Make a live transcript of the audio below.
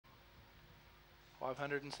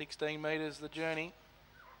516 metres the journey.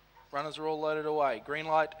 Runners are all loaded away. Green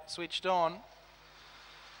light switched on.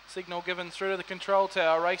 Signal given through to the control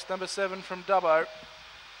tower. Race number 7 from Dubbo.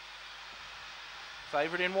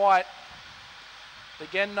 Favourite in white.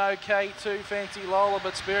 Again, no K2 Fancy Lola,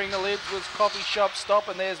 but spearing the lids was Coffee Shop Stop,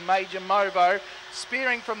 and there's Major Movo.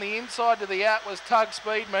 Spearing from the inside to the out was Tug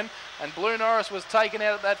Speedman, and Blue Norris was taken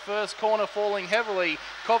out at that first corner, falling heavily.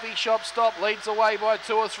 Coffee Shop Stop leads away by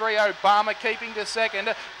 2 or 3. Obama keeping to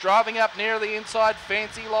second. Driving up near the inside,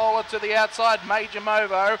 Fancy Lola to the outside, Major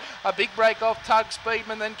Movo. A big break off Tug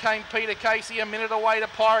Speedman, then came Peter Casey a minute away to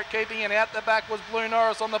Pirate Keeping, and out the back was Blue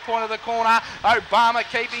Norris on the point of the corner. Obama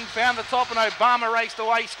Keeping found the top, and Obama raced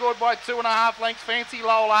away, scored by 2.5 lengths. Fancy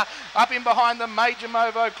Lola up in behind them, Major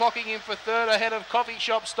Movo clocking in for third ahead of Coffee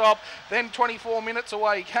Shop Stop. Then 24 minutes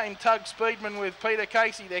away came Tug Speedman with Peter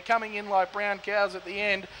Casey. They're coming in like brown cows at the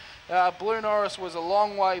end. Blue Norris was a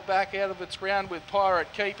long way back out of its ground with Pirate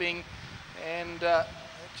Keeping, and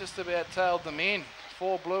just about tailed them in.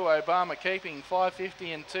 4 Blue, Obama Keeping,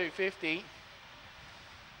 550 and 250.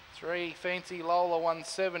 3 Fancy Lola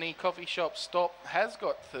 170. Coffee Shop Stop has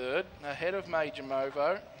got third ahead of Major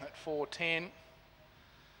Movo at 410.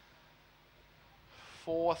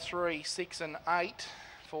 4, 3, 6 and 8.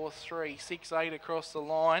 4, 3, 6, 8 across the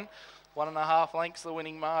line. 1.5 lengths the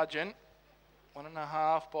winning margin.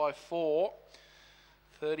 1.5 by 4.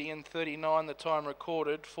 30 and 39 the time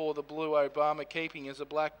recorded for the Blue. Obama Keeping as a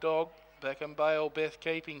black dog. Beckham Bale, Beth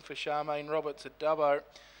Keeping for Charmaine Roberts at Dubbo.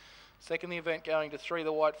 Second the event going to 3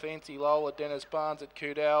 the white Fancy Lola, Dennis Barnes at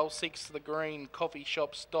Coodale. 6 the green Coffee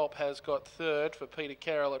Shop Stop has got third for Peter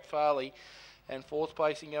Carroll at Farley. And fourth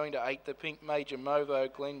placing going to 8 the pink Major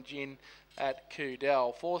Movo, Glen Gin at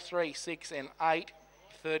Coodale. 4, 3, 6 and 8.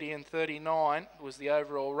 30 and 39 was the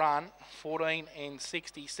overall run. 14 and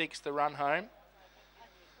 66 the run home.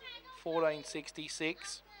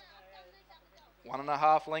 14.66.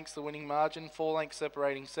 1.5 lengths the winning margin. 4 lengths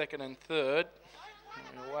separating second and third.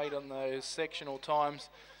 We'll wait on those sectional times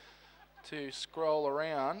to scroll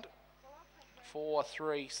around. 4,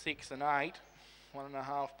 3, 6 and 8.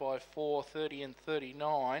 1.5 by 4, 30 and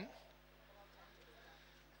 39.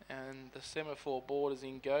 And the semaphore board is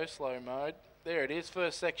in go slow mode. There it is,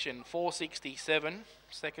 first section 467,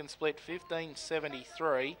 second split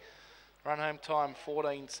 1573, run home time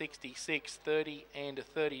 1466, 30 and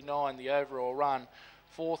 39 the overall run.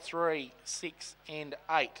 4, 3, 6 and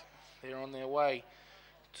 8. They're on their way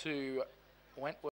to Wentworth.